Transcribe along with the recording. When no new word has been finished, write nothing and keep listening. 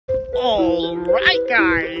Alright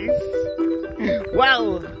guys,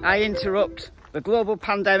 well, I interrupt the global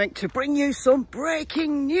pandemic to bring you some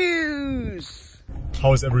breaking news.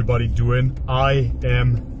 How's everybody doing? I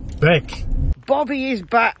am back. Bobby is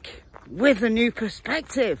back with a new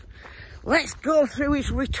perspective. Let's go through his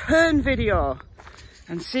return video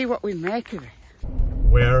and see what we make of it.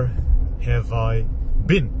 Where have I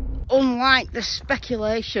been? Unlike the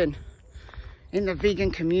speculation in the vegan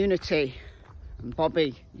community, and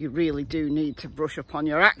Bobby, you really do need to brush up on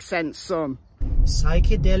your accent, son.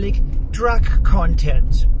 Psychedelic drug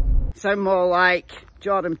content. Sound more like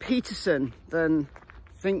Jordan Peterson than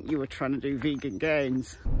think you were trying to do vegan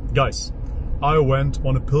gains. Guys, I went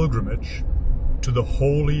on a pilgrimage to the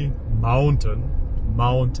holy mountain,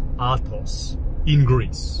 Mount Athos, in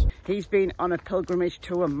Greece. He's been on a pilgrimage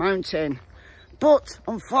to a mountain, but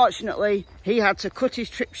unfortunately he had to cut his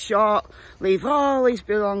trip short, leave all his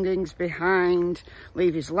belongings behind,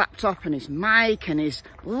 leave his laptop and his mic and his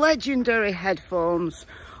legendary headphones,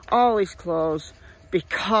 all his clothes,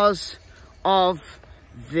 because of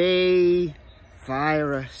the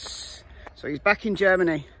virus. So he's back in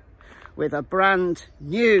Germany with a brand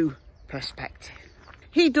new perspective.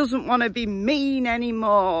 He doesn't want to be mean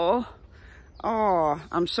anymore. Oh,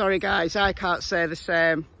 I'm sorry guys, I can't say the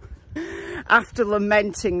same. After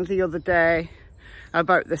lamenting the other day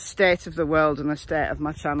about the state of the world and the state of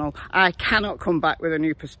my channel, I cannot come back with a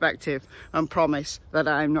new perspective and promise that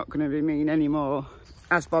I'm not going to be mean anymore.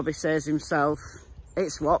 As Bobby says himself,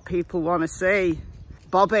 it's what people want to see.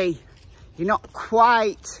 Bobby, you're not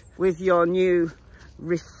quite with your new,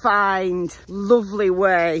 refined, lovely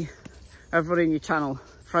way of running your channel.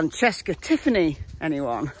 Francesca Tiffany,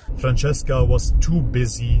 anyone? Francesca was too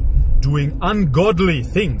busy doing ungodly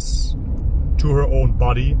things to her own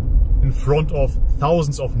body in front of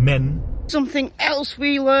thousands of men. Something else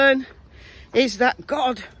we learn is that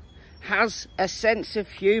God has a sense of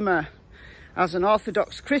humour. As an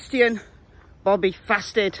Orthodox Christian, Bobby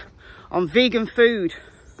fasted on vegan food.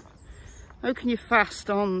 How can you fast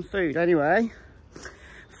on food anyway?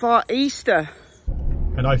 For Easter.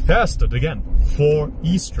 And I fasted again for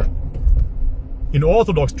Easter. In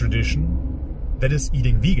Orthodox tradition, that is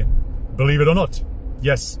eating vegan. Believe it or not.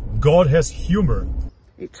 Yes, God has humor.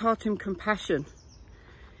 It taught him compassion.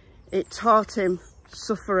 It taught him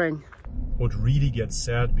suffering. Would really get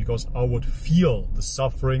sad because I would feel the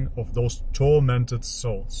suffering of those tormented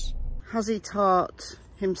souls. Has he taught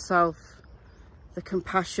himself the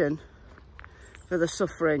compassion for the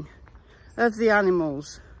suffering of the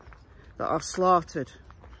animals that are slaughtered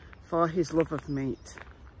for his love of meat?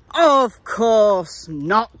 Of course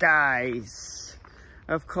not, guys.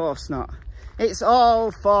 Of course not. It's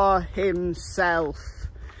all for himself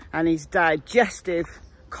and his digestive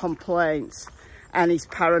complaints and his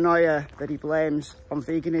paranoia that he blames on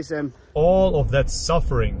veganism. All of that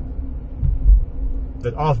suffering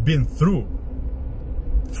that I've been through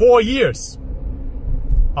 4 years,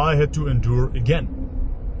 I had to endure again.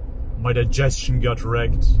 My digestion got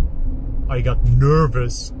wrecked. I got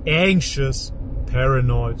nervous, anxious,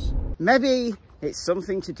 paranoid. Maybe it's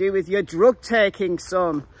something to do with your drug taking,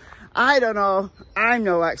 son. I don't know, I'm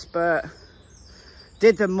no expert.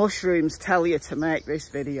 Did the mushrooms tell you to make this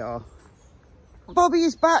video? Bobby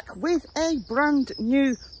is back with a brand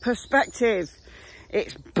new perspective.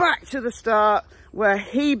 It's back to the start where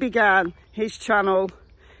he began his channel.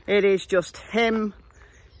 It is just him,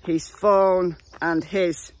 his phone and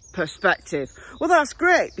his perspective. Well, that's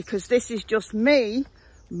great because this is just me,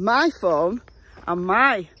 my phone and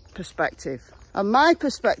my perspective. And my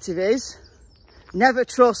perspective is never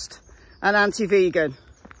trust an anti-vegan.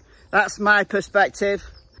 That's my perspective.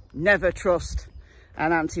 Never trust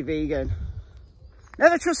an anti-vegan.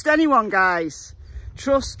 Never trust anyone, guys.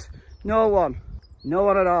 Trust no one. No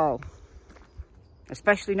one at all.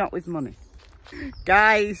 Especially not with money.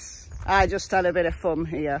 Guys, I just had a bit of fun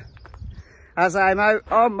here as I'm out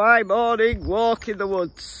on my morning walk in the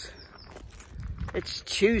woods. It's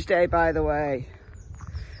Tuesday, by the way.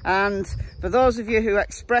 And for those of you who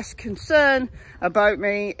expressed concern about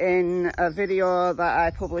me in a video that I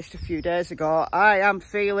published a few days ago, I am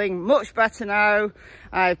feeling much better now.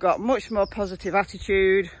 I've got much more positive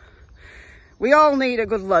attitude. We all need a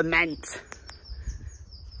good lament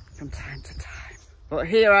from time to time. But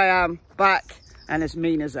here I am, back and as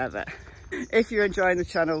mean as ever. If you're enjoying the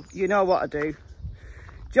channel, you know what to do.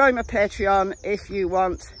 Join my Patreon if you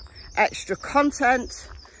want extra content.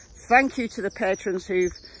 Thank you to the patrons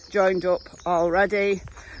who've joined up already.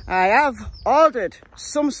 I have ordered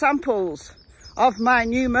some samples of my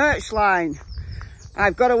new merch line.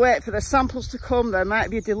 I've got to wait for the samples to come. There might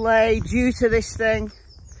be a delay due to this thing.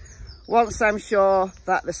 Once I'm sure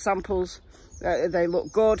that the samples, they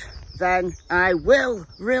look good, then I will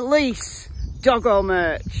release doggo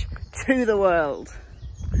merch to the world.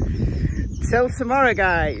 Till tomorrow,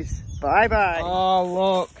 guys. Bye bye. Oh,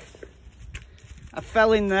 look. I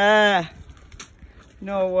fell in there.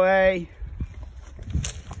 No way.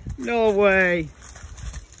 No way.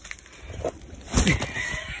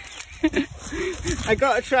 I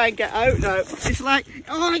gotta try and get out now. It's like,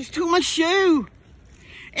 oh, it's took my shoe.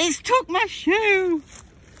 It's took my shoe.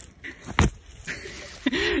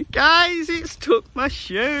 Guys, it's took my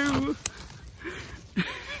shoe.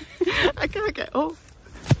 I can't get up.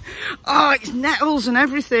 Oh, it's nettles and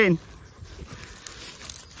everything.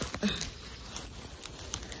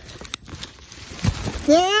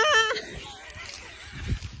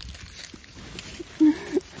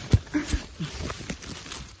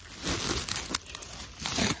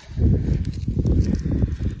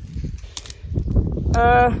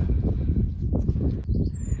 Ah!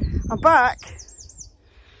 I'm back,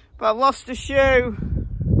 but I've lost a shoe.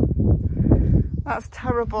 That's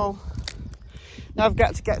terrible. Now I've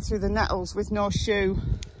got to get through the nettles with no shoe.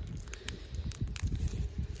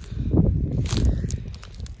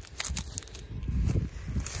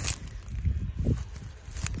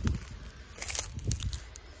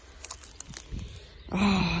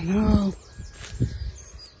 Oh no.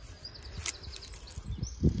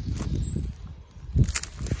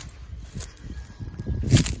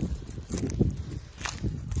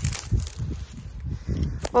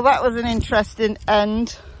 Well, that was an interesting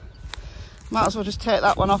end. Might as well just take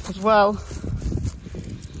that one off as well.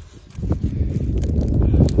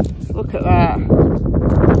 Look at that.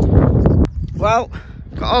 Well,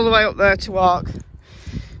 got all the way up there to walk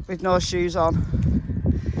with no shoes on.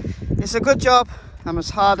 It's a good job. I'm as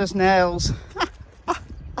hard as nails.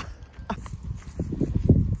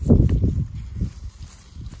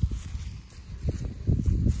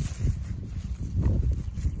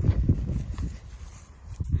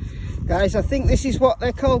 Guys, I think this is what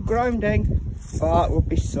they call grounding. Oh, I would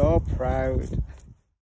be so proud.